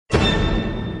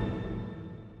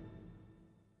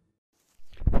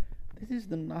this is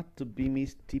the not to be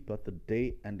missed tip of the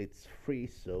day, and it's free,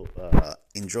 so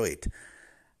enjoy it.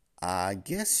 I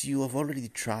guess you have already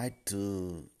tried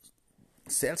to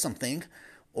sell something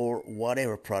or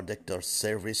whatever product or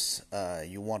service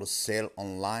you want to sell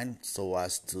online so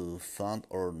as to fund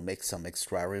or make some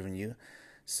extra revenue.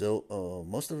 So,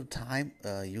 most of the time,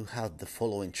 you have the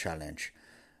following challenge.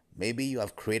 Maybe you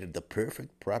have created the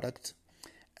perfect product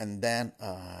and then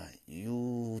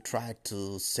you try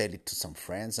to sell it to some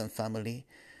friends and family,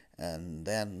 and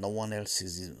then no one else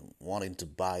is wanting to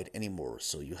buy it anymore,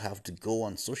 so you have to go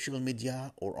on social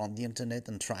media or on the internet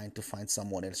and trying to find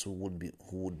someone else who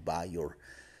would buy your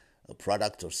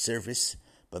product or service.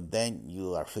 But then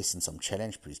you are facing some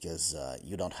challenge because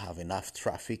you don't have enough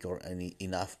traffic or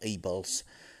enough eyeballs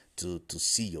to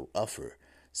see your offer.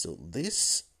 So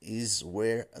this is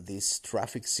where this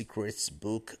Traffic Secrets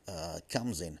book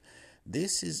comes in.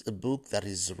 This is a book that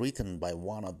is written by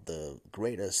one of the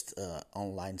greatest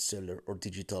online seller or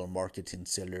digital marketing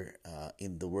seller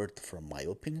in the world, from my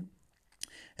opinion.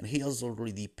 And he has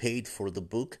already paid for the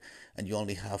book, and you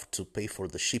only have to pay for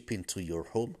the shipping to your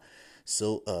home.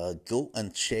 So go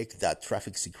and check that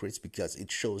Traffic Secrets, because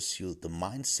it shows you the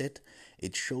mindset.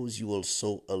 It shows you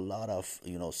also a lot of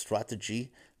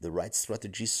strategy, the right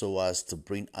strategy, so as to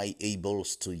bring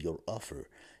eyeballs to your offer.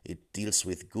 It deals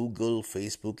with Google,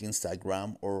 Facebook,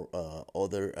 Instagram, or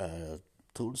other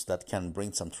tools that can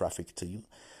bring some traffic to you.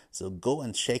 So go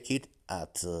and check it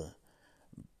at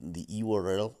the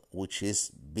URL, which is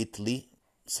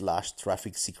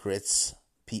bit.ly/traffic secrets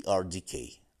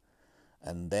PRDK.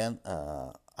 And then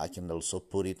I can also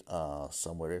put it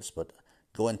somewhere else, but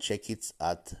go and check it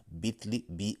at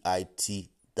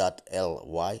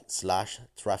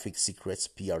bit.ly/traffic secrets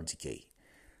PRDK.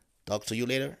 Talk to you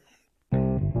later.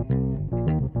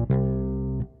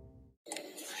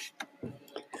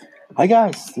 Hi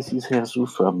guys, this is Jesus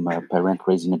from Parent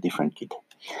Raising a Different Kid.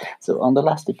 So on the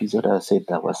last episode, I said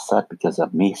I was sad because I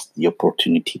missed the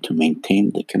opportunity to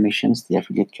maintain the commissions, the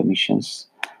affiliate commissions,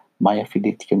 my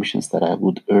affiliate commissions that I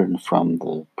would earn from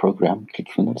the program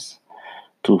ClickFunnels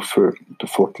to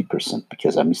 40%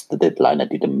 because I missed the deadline. I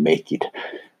didn't make it.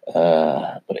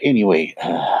 But anyway,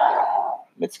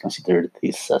 let's consider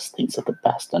this as things of the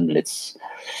past, and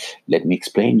let me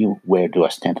explain you where do I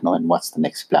stand now and what's the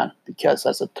next plan. Because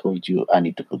as I told you, I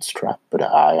need to bootstrap, but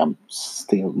I am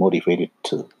still motivated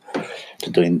to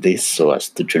doing this so as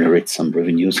to generate some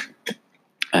revenues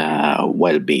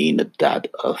while being a dad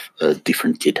of a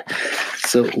different kid.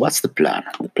 So what's the plan?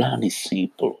 The plan is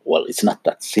simple. Well, it's not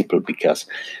that simple because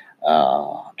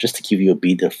just to give you a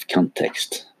bit of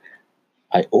context,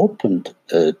 I opened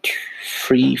a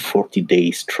free 40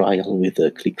 days trial with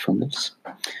ClickFunnels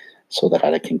so that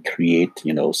I can create,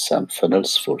 some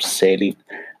funnels for selling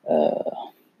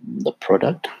the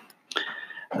product.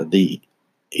 The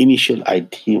initial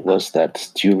idea was that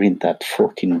during that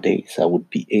 14 days, I would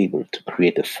be able to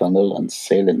create a funnel and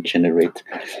sell and generate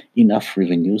enough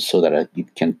revenue so that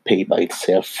it can pay by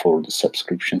itself for the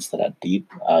subscriptions that I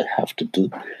have to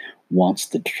do once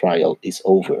the trial is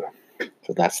over.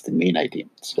 So that's the main idea.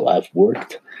 So I've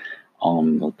worked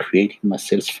on creating my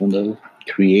sales funnel,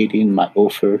 creating my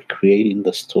offer, creating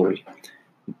the story.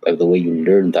 By the way, you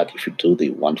learn that if you do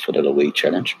the one funnel away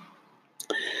challenge.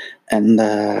 And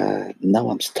now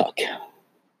I'm stuck.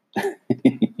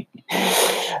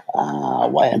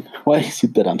 Why is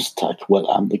it that I'm stuck? Well,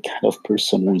 I'm the kind of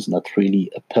person who is not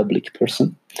really a public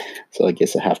person, so I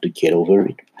guess I have to get over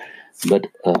it. But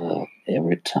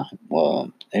every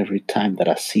time that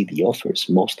I see the offers,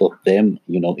 most of them,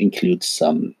 include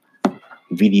some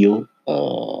video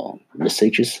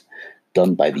messages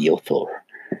done by the author.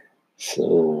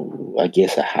 So I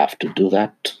guess I have to do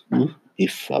that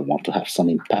if I want to have some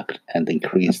impact and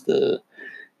increase the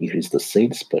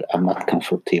sales. But I'm not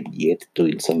comfortable yet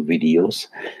doing some videos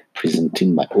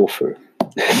presenting my offer.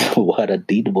 So what I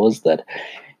did was that,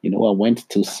 I went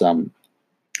to some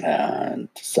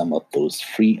of those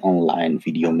free online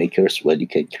video makers where you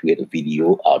can create a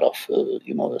video out of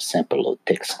a sample or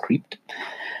text script,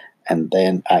 and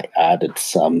then I added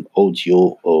some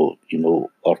audio or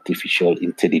artificial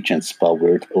intelligence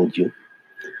powered audio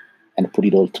and put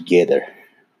it all together.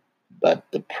 But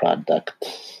the product,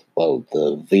 well,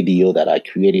 the video that I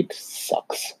created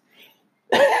sucks.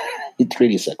 It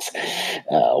really sucks.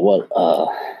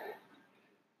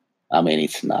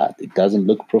 It's not. It doesn't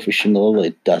look professional.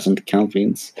 It doesn't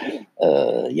convince.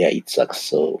 It sucks.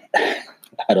 So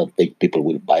I don't think people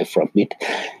will buy from it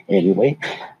anyway.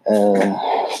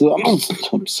 So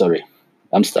I'm sorry.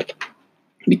 I'm stuck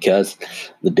because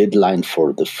the deadline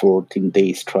for the 14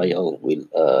 days trial will,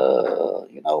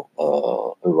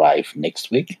 arrive next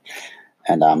week.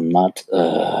 and I'm not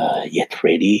yet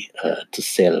ready to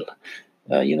sell,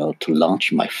 to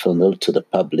launch my funnel to the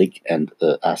public and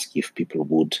ask if people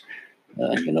would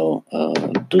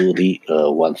do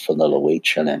the one funnel away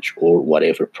challenge or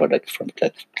whatever product from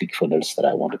ClickFunnels that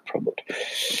I want to promote.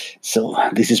 So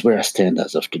this is where I stand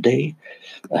as of today.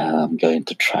 I'm going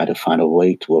to try to find a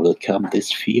way to overcome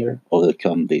this fear,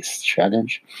 overcome this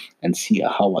challenge, and see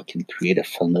how I can create a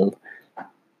funnel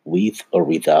with or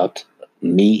without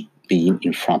me being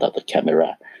in front of the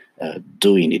camera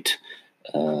doing it.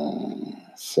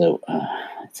 So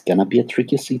it's gonna be a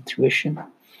tricky situation,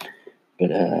 but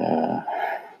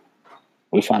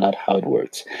we'll find out how it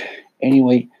works.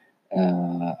 Anyway,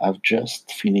 I've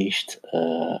just finished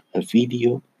a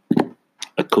video,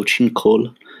 a coaching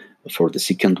call for the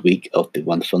second week of the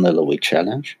One Funnel Away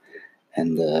challenge.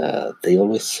 And they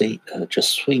always say,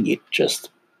 just swing it, just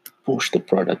push the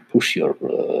product, push your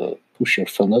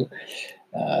funnel.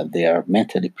 They are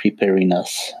mentally preparing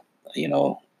us,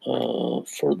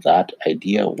 for that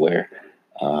idea where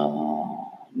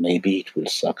maybe it will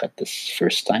suck at this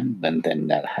first time, and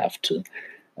then I'll have to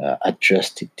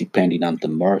adjust it depending on the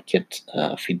market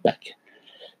feedback.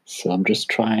 So I'm just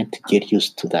trying to get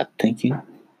used to that thinking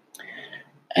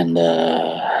and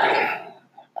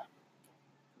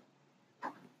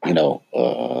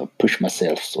push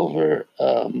myself over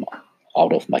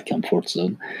out of my comfort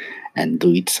zone and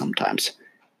do it sometimes.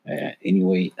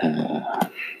 Anyway,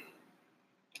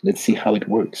 let's see how it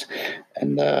works,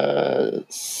 and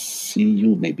see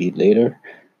you maybe later.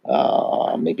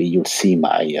 Maybe you'll see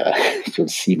my you'll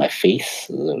see my face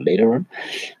later on,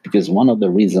 because one of the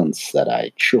reasons that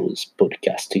I chose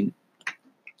podcasting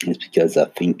is because I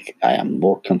think I am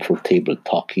more comfortable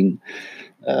talking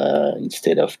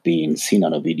instead of being seen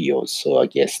on a video. So I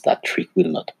guess that trick will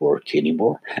not work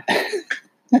anymore.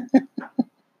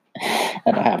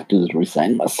 And I have to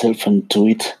resign myself and do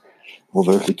it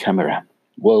over the camera.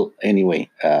 Well,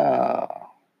 anyway,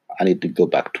 I need to go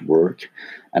back to work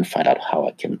and find out how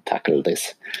I can tackle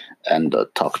this. And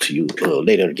talk to you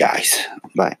later, guys.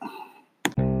 Bye.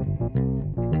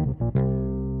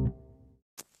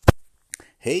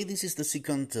 Hey, this is the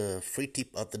second free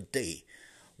tip of the day.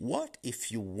 What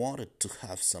if you wanted to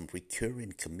have some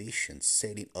recurring commissions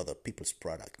selling other people's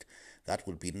product? That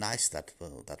would be nice. That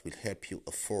will help you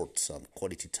afford some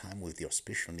quality time with your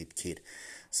special need kid.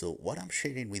 So what I'm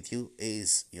sharing with you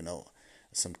is,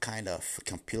 some kind of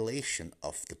compilation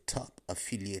of the top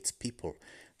affiliates people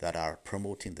that are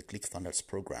promoting the ClickFunnels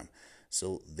program.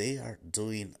 So they are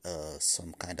doing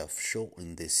some kind of show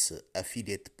in this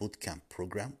affiliate bootcamp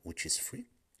program, which is free,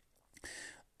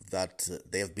 that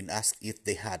they have been asked if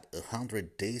they had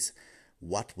 100 days,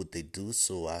 what would they do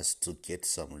so as to get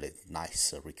some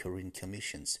nice recurring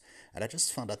commissions. And I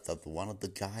just found out that one of the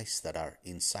guys that are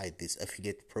inside this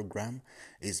affiliate program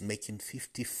is making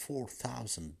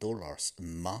 $54,000 a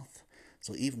month.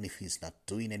 So even if he's not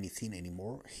doing anything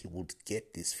anymore, he would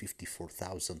get this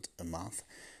 54,000 a month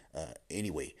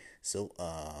anyway. So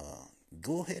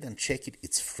go ahead and check it.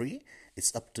 It's free.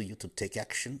 It's up to you to take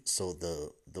action. So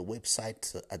the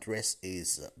website address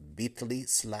is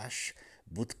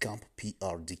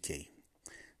bit.ly/bootcampprdk.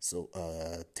 So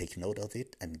take note of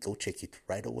it and go check it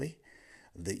right away.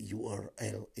 The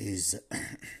URL is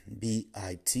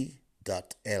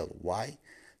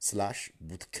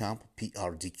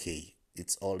bit.ly/bootcampprdk.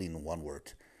 It's all in one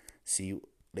word. See you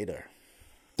later.